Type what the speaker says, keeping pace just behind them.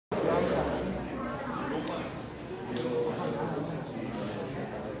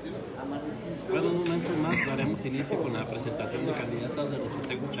daremos inicio con la presentación de candidatas de los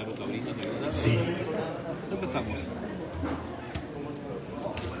festejos charotaurinos de verdad. Sí. Empezamos.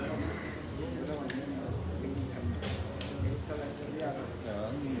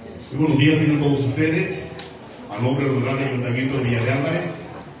 Muy buenos días tengan todos ustedes. A nombre del Honorable Ayuntamiento de Villa de Alvarez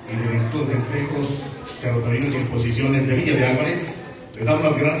y del Instituto de Festejos Charotaurinos y Exposiciones de Villa de Alvarez, les damos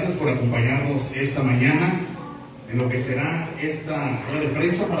las gracias por acompañarnos esta mañana en lo que será esta rueda de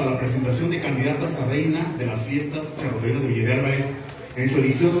prensa para la presentación de candidatas a reina de las fiestas charotaurinas de Villa de Alvarez en su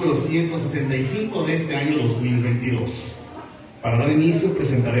edición número 165 de este año 2022. Para dar inicio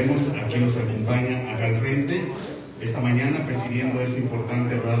presentaremos a quien nos acompaña acá al frente. Esta mañana, presidiendo esta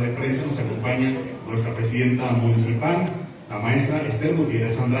importante rueda de prensa, nos acompaña nuestra presidenta municipal, la maestra Esther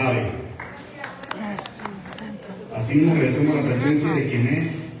Gutiérrez Andrade. Asimismo, agradecemos la presencia de quien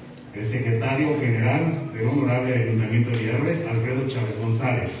es el secretario general del Honorable Ayuntamiento de Villa de Alvarez, Alfredo Chávez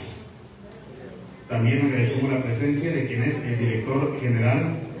González. También agradecemos la presencia de quien es el director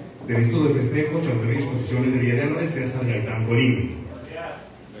general del Instituto de Festejos, Charotaurinos y Exposiciones de Villa de Alvarez, César Gaitán Colín.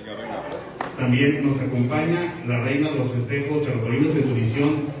 También nos acompaña la reina de los festejos charotaurinos en su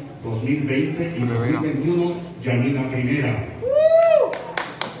edición 2020 y 2021, Yanina Primera.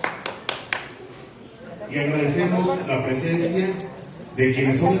 Y agradecemos la presencia de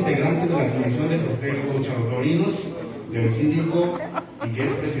quienes son integrantes de la Comisión de Festejos Charotaurinos, del síndico y que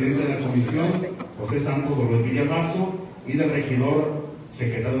es presidente de la comisión, José Santos Dolores Villalbazo, y del regidor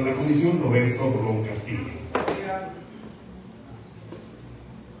secretario de la comisión, Roberto Rolón Castillo.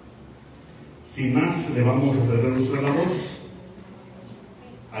 Sin más, le vamos a ceder el uso de la voz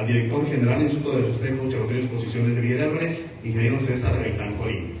al director general del Instituto de Festejos Charotaurinos y Exposiciones de Villa de Alvarez, ingeniero César Gaitán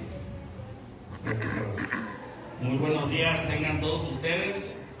Colín. Gracias, Carlos. Muy buenos días, tengan todos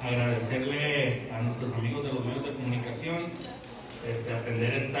ustedes. Agradecerle a nuestros amigos de los medios de comunicación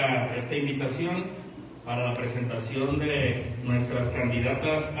atender esta invitación para la presentación de nuestras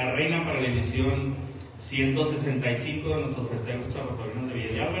candidatas a reina para la edición 165 de nuestros festejos charotaurinos de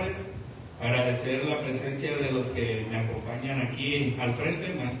Villa de Alvarez. Agradecer la presencia de los que me acompañan aquí al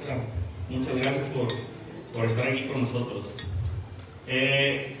frente. Maestra, muchas gracias por estar aquí con nosotros.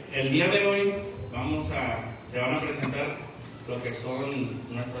 El día de hoy se van a presentar lo que son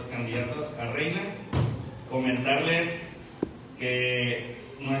nuestras candidatas a reina. Comentarles que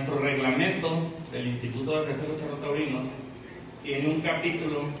nuestro reglamento del Instituto de Festejos Charotaurinos tiene un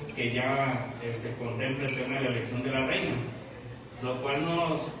capítulo que ya contempla el tema de la elección de la reina, lo cual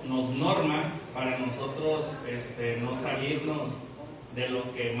nos norma para nosotros no salirnos de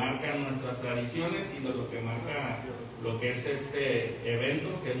lo que marcan nuestras tradiciones y de lo que marca lo que es este evento,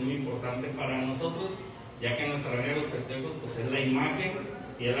 que es muy importante para nosotros, ya que nuestra reina de los festejos pues es la imagen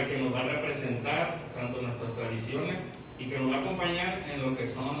y es la que nos va a representar tanto nuestras tradiciones y que nos va a acompañar en lo que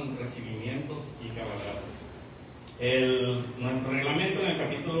son recibimientos y cabalgatas. Nuestro reglamento en el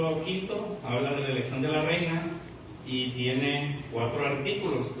capítulo 5 habla de la elección de la reina y tiene 4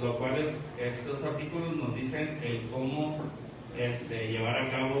 artículos, los cuales estos artículos nos dicen el cómo llevar a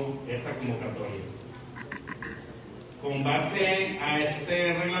cabo esta convocatoria. Con base a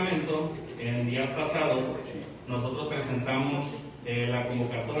este reglamento, en días pasados nosotros presentamos la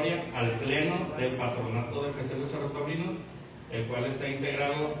convocatoria al pleno del Patronato de Festejos Charotaurinos, el cual está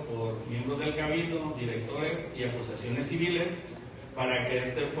integrado por miembros del Cabildo, directores y asociaciones civiles, para que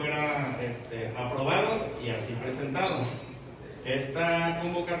fuera aprobado y así presentado. Esta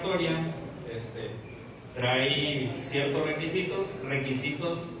convocatoria trae ciertos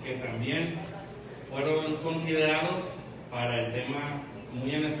requisitos que también fueron considerados para el tema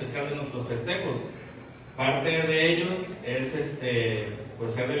muy en especial de nuestros festejos. Parte de ellos es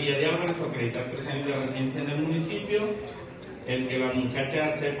pues ser de Villa de Alvarez o acreditar 3 años de residencia en el municipio, el que las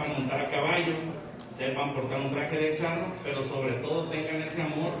muchachas sepan montar a caballo, sepan portar un traje de charro, pero sobre todo tengan ese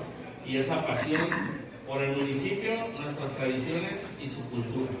amor y esa pasión por el municipio, nuestras tradiciones y su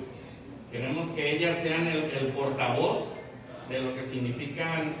cultura. Queremos que ellas sean el portavoz de lo que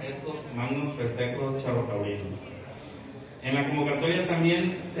significan estos magnos festejos charotaurinos. En la convocatoria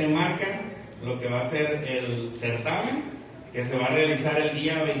también se marca lo que va a ser el certamen, que se va a realizar el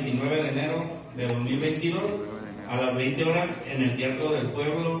día 29 de enero de 2022 a las 20 horas en el Teatro del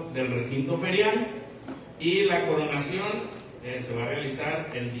Pueblo del Recinto Ferial, y la coronación se va a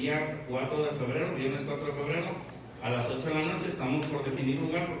realizar el día 4 de febrero, viernes 4 de febrero, a las 8 de la noche. Estamos por definir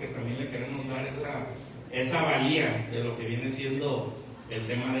lugar porque también le queremos dar esa valía de lo que viene siendo el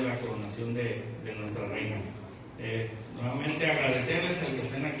tema de la coronación de nuestra reina. Nuevamente agradecerles el que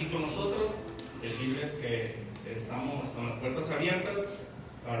estén aquí con nosotros, decirles que estamos con las puertas abiertas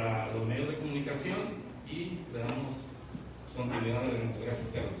para los medios de comunicación y le damos continuidad al evento. Gracias,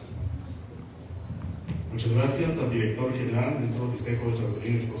 Carlos. Muchas gracias al director general del Centro de Festejos,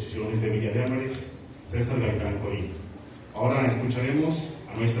 Charlotería y Exposiciones de Villa de Álvarez, César Gaitán Corín. Ahora escucharemos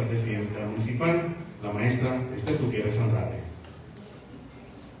a nuestra presidenta municipal, la maestra Esther Gutiérrez Andrade.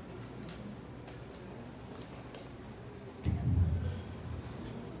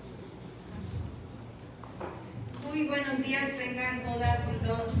 Muy buenos días tengan todas y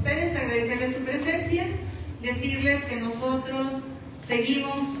todos ustedes, agradecerles su presencia, decirles que nosotros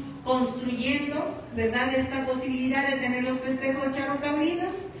seguimos construyendo, ¿verdad?, esta posibilidad de tener los festejos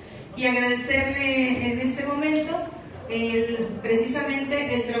charrotaurinos y agradecerle en este momento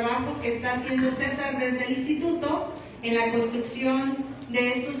precisamente el trabajo que está haciendo César desde el instituto en la construcción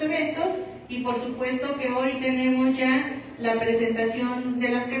de estos eventos y por supuesto que hoy tenemos ya la presentación de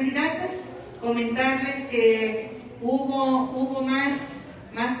las candidatas. Comentarles que hubo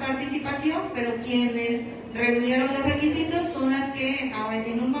más participación, pero quienes reunieron los requisitos son las que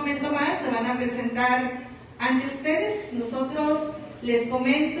en un momento más se van a presentar ante ustedes. Nosotros les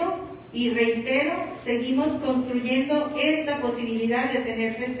comento y reitero, seguimos construyendo esta posibilidad de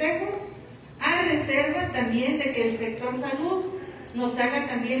tener festejos, a reserva también de que el sector salud nos haga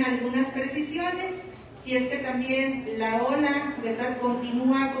también algunas precisiones, si es que también la ola, ¿verdad?,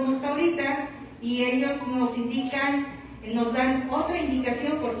 continúa como está ahorita, y ellos nos indican, nos dan otra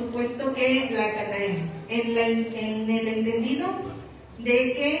indicación, por supuesto que la acataremos, en el entendido de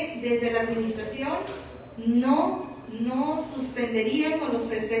que desde la administración no suspenderíamos los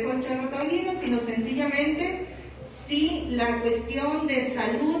festejos charrotaurinos, sino sencillamente, si la cuestión de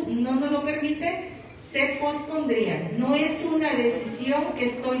salud no nos lo permite, se pospondrían. No es una decisión que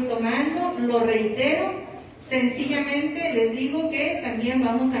estoy tomando, lo reitero, sencillamente les digo que también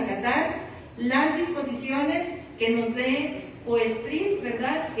vamos a acatar las disposiciones que nos dé PRIS,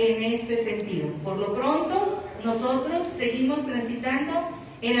 ¿verdad?, en este sentido. Por lo pronto, nosotros seguimos transitando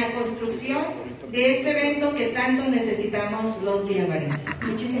en la construcción de este evento que tanto necesitamos los villavarenses.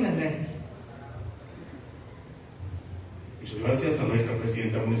 Muchísimas gracias. Muchas gracias a nuestra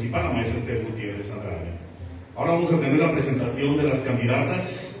presidenta municipal, la maestra Esther Gutiérrez Andrade. Ahora vamos a tener la presentación de las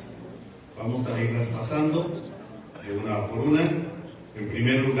candidatas. Vamos a irlas pasando de una por una. En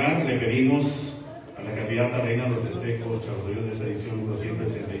primer lugar, le pedimos a la candidata Reyna de los festejos charrotaurinos de esta edición número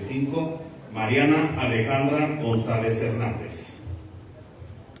 165, Mariana Alejandra González Hernández.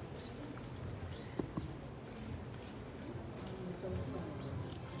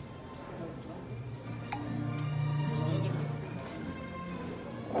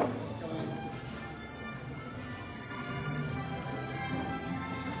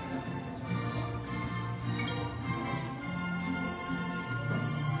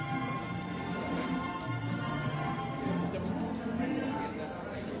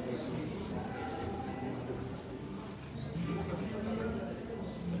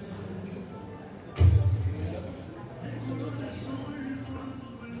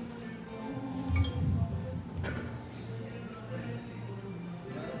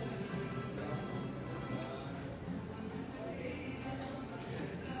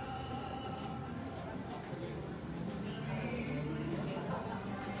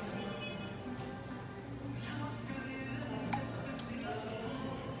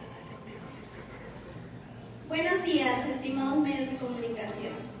 Buenos días, estimados medios de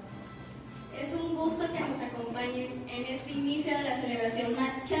comunicación. Es un gusto que nos acompañen en este inicio de la celebración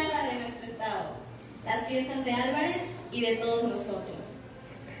más charra de nuestro estado, las fiestas de Alvarez y de todos nosotros.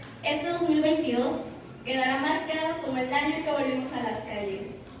 Este 2022 quedará marcado como el año que volvimos a las calles,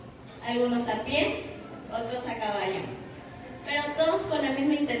 algunos a pie, otros a caballo, pero todos con la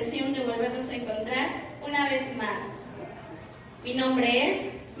misma intención de volvernos a encontrar una vez más. Mi nombre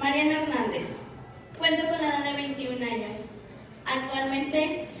es Mariana Hernández. Cuento con la edad de 21 años.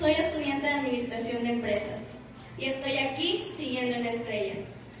 Actualmente soy estudiante de Administración de Empresas y estoy aquí siguiendo una estrella,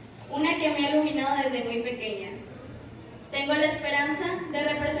 una que me ha iluminado desde muy pequeña. Tengo la esperanza de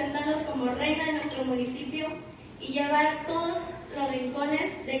representarlos como reina de nuestro municipio y llevar todos los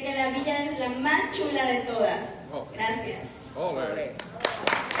rincones de que la villa es la más chula de todas. Gracias.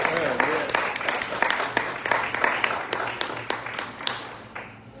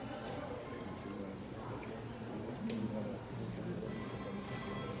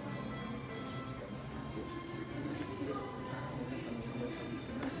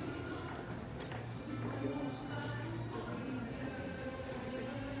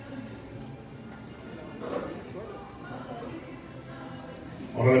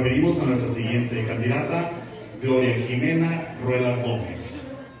 Ahora le pedimos a nuestra siguiente candidata, Gloria Jimena Ruelas Gómez.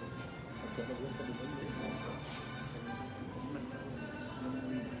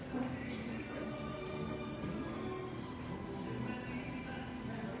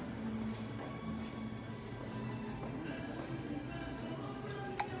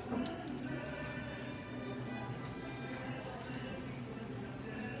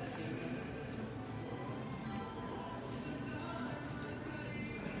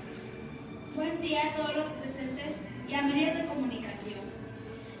 buen día a todos los presentes y a medios de comunicación.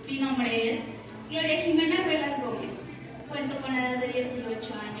 Mi nombre es Gloria Jimena Ruelas Gómez, cuento con la edad de 18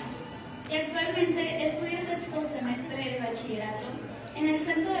 años y actualmente estudio sexto semestre de bachillerato en el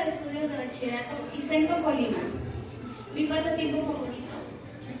Centro de Estudios de Bachillerato Isenco, Colima. Mi pasatiempo favorito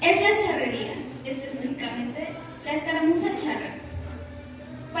es la charrería, específicamente la escaramuza charra.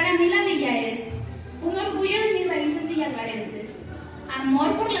 Para mí la villa es un orgullo de mis raíces villalvarenses,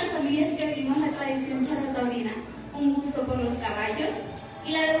 amor por las familias que vivimos la tradición charrotaurina, un gusto por los caballos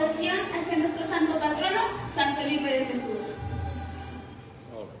y la devoción hacia nuestro santo patrono, San Felipe de Jesús.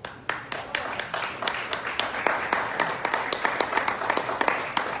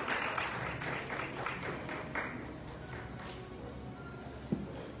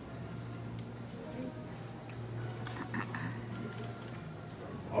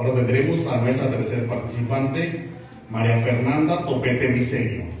 Ahora tendremos a nuestra tercer participante, María Fernanda Topete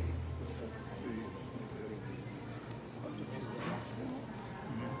Briceño.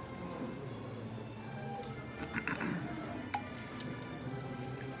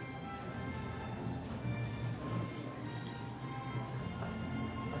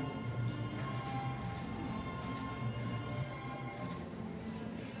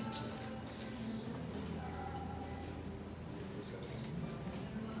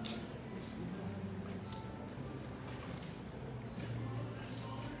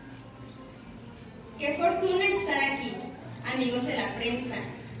 Qué fortuna estar aquí, amigos de la prensa,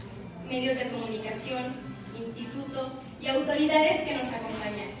 medios de comunicación, instituto y autoridades que nos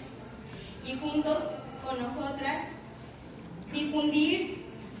acompañan. Y juntos con nosotras difundir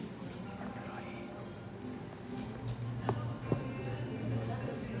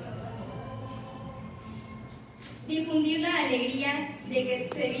la alegría de que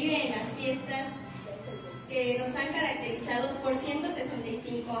se vive en las fiestas que nos han caracterizado por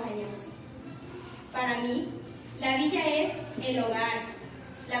 165 años. Para mí, la villa es el hogar,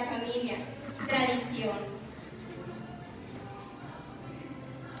 la familia, tradición.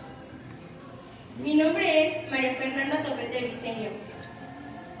 Mi nombre es María Fernanda Topete Briceño.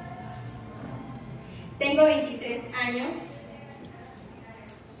 Tengo 23 años.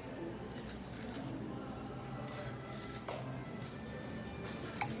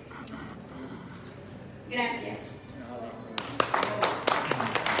 Gracias.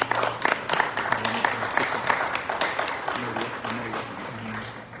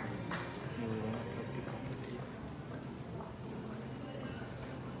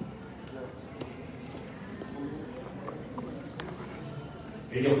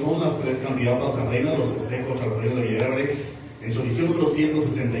 Ellas son las tres candidatas a Reina de los festejos charrotaurinos de Villa de Álvarez en su edición número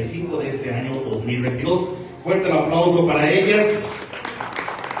 165 de este año 2022. Fuerte el aplauso para ellas,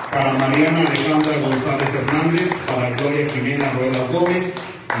 para Mariana Alejandra González Hernández, para Gloria Jimena Ruelas Gómez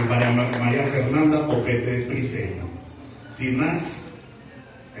y para María Fernanda Topete Briceño. Sin más,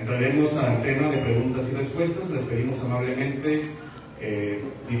 entraremos al tema de preguntas y respuestas. Les pedimos amablemente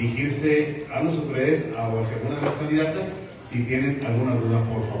dirigirse a nosotros o hacia alguna de las candidatas si tienen alguna duda,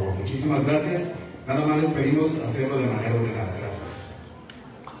 por favor. Muchísimas gracias. Nada más les pedimos hacerlo de manera ordenada. Gracias.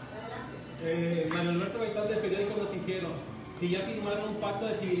 Manuel Alberto Gaitán, del periódico Notificaciones, si ya firmaron un pacto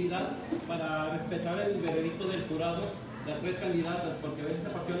de civilidad para respetar el veredicto del jurado, las tres candidatas, porque a veces se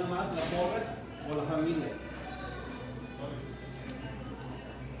apasiona más la pobre o la familia.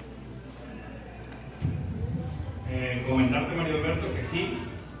 Comentarte, Mario Alberto, que sí,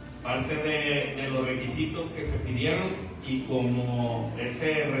 parte de los requisitos que se pidieron y como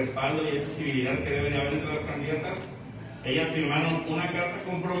ese respaldo y esa civilidad que debe de haber entre las candidatas, ellas firmaron una carta de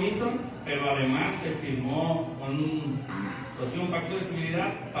compromiso, pero además se firmó un pacto de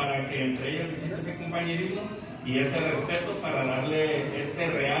civilidad para que entre ellas exista ese compañerismo y ese respeto para darle ese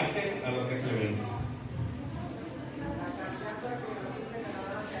realce a lo que es el evento.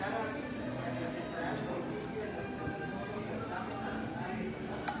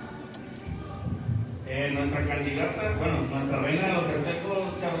 Nuestra candidata, bueno, nuestra reina de los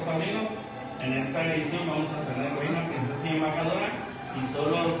festejos charrotaurinos, en esta edición vamos a tener reina, princesa y embajadora, y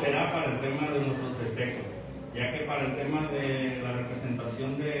solo será para el tema de nuestros festejos, ya que para el tema de la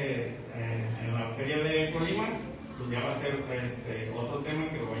representación en la feria de Colima, pues ya va a ser otro tema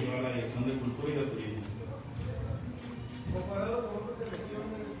que lo va a llevar la Dirección de Cultura y de Turismo. Comparado con otras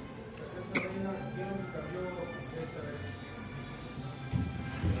elecciones, esta reina, ¿qué nos cambió esta vez?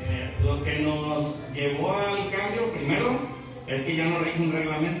 Lo que nos llevó al cambio, primero, es que ya no rige un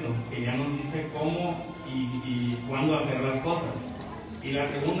reglamento, que ya nos dice cómo y cuándo hacer las cosas. Y la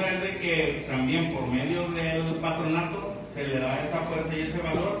segunda es de que también por medio del patronato se le da esa fuerza y ese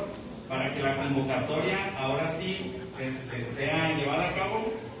valor para que la convocatoria ahora sí sea llevada a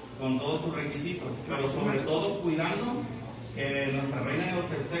cabo con todos sus requisitos, pero sobre todo cuidando que nuestra reina de los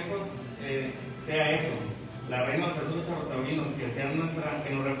festejos sea eso, la reina de los festejos charrotaurinos, que sea nuestra,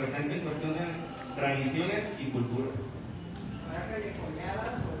 que nos represente en cuestión de tradiciones y cultura.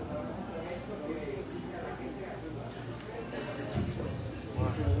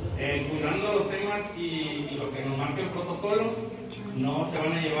 Cuidando los temas y lo que nos marca el protocolo, no se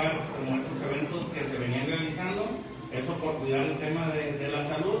van a llevar como esos eventos que se venían realizando, eso por cuidar el tema de la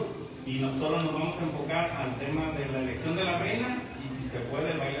salud, y no solo nos vamos a enfocar al tema de la elección de la reina y si se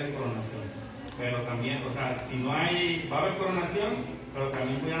puede el baile de coronación, pero también, o sea, si no hay, va a haber coronación, pero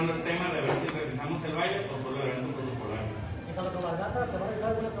también cuidando el tema de ver si realizamos el baile o solo el evento protocolar. ¿Y con la cabalgata se va a realizar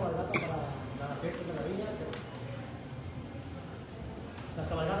alguna cabalgata para las fiestas de la villa? Las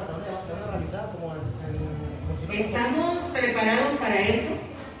cabalgatas se van a realizar como en... Estamos preparados para eso,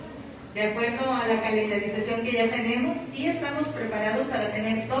 de acuerdo a la calendarización que ya tenemos. Sí estamos preparados para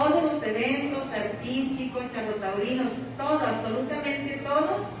tener todos los eventos artísticos, charrotaurinos, todo, absolutamente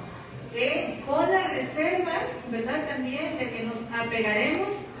todo, con la reserva, ¿verdad? También de que nos apegaremos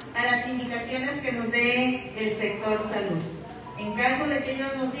a las indicaciones que nos dé el sector salud. En caso de que ellos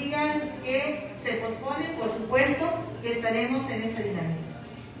nos digan que se pospone, por supuesto que estaremos en esa dinámica.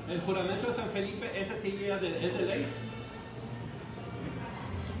 El juramento de San Felipe, ¿ese sí es de ley?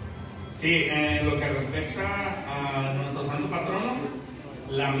 Sí, en lo que respecta a nuestro santo patrono,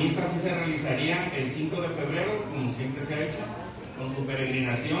 la misa sí se realizaría el 5 de febrero, como siempre se ha hecho, con su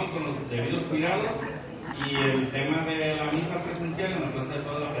peregrinación, con los debidos cuidados, y el tema de la misa presencial en la Plaza de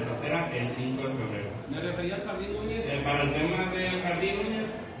Toda la Petatera el 5 de febrero. ¿Me refería al Jardín Núñez? Para el tema del Jardín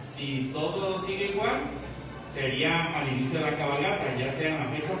Núñez, si todo sigue igual, sería al inicio de la cabalgata, ya sea en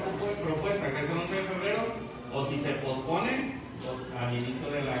la fecha propuesta, que es el 11 de febrero, o si se pospone, pues al inicio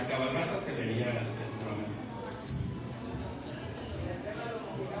de la cabalgata se vería el juramento.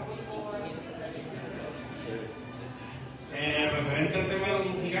 Referente al tema de los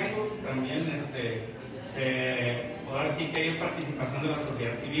mojigangos, también ahora sí que hay participación de la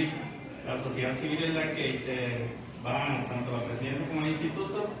sociedad civil. La sociedad civil es la que va tanto a la presidencia como al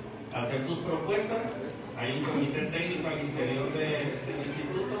instituto a hacer sus propuestas. Hay un comité técnico al interior del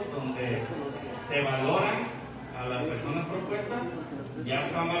instituto donde se valoran a las personas propuestas, ya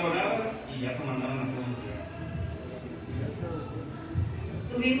están valoradas y ya se mandaron a hacer un plan.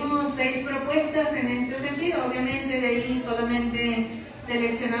 Tuvimos 6 propuestas en este sentido, obviamente de ahí solamente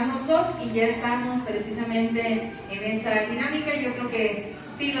seleccionamos 2 y ya estamos precisamente en esa dinámica. Yo creo que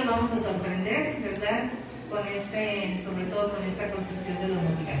sí los vamos a sorprender, ¿verdad? Sobre todo con esta construcción de los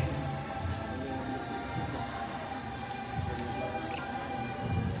mojigangos.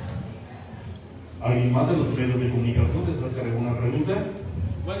 ¿Alguien más de los medios de comunicación desea hacer alguna pregunta?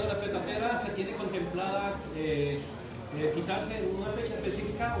 Bueno, la petatera se tiene contemplada quitarse en una fecha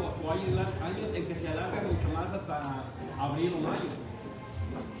específica o hay años en que se alarga mucho más hasta abril o mayo.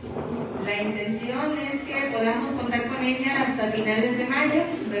 La intención es que podamos contar con ella hasta finales de mayo,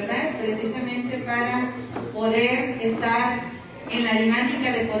 ¿verdad? Precisamente para poder estar en la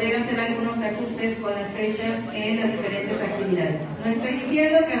dinámica de poder hacer algunos ajustes con las fechas en las diferentes actividades. No estoy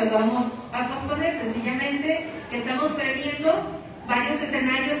diciendo que lo vamos a posponer, sencillamente que estamos previendo varios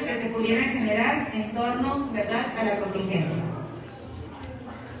escenarios que se pudieran generar en torno, ¿verdad?, a la contingencia.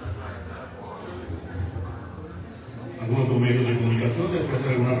 ¿Algún otro medio de comunicación desea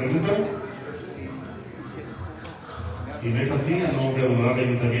hacer alguna pregunta? Si no es así, a nombre del honorable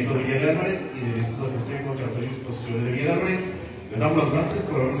Ayuntamiento de Villa de Álvarez y del Instituto de Festejo, Charrotaurinos y Exposiciones de Villa de Álvarez, les damos las gracias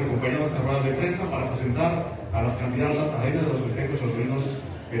por habernos acompañado a esta rueda de prensa para presentar a las candidatas a Reina de los Festejos Charrotaurinos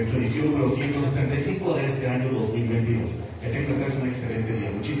en su edición número 165 de este año 2022. Que tengan ustedes un excelente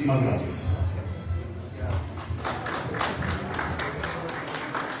día. Muchísimas gracias.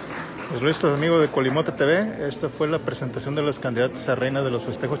 Pues listo, amigos de Colimote TV, esta fue la presentación de las candidatas a Reina de los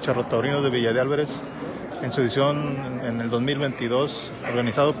Festejos Charrotaurinos de Villa de Álvarez en su edición en el 2022,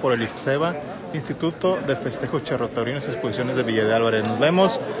 organizado por el IFCEBA, Instituto de Festejos Charrotaurinos y Exposiciones de Villa de Álvarez. Nos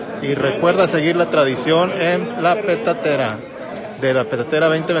vemos y recuerda seguir la tradición en la petatera, de la petatera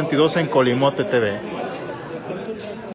 2022 en Colimote TV.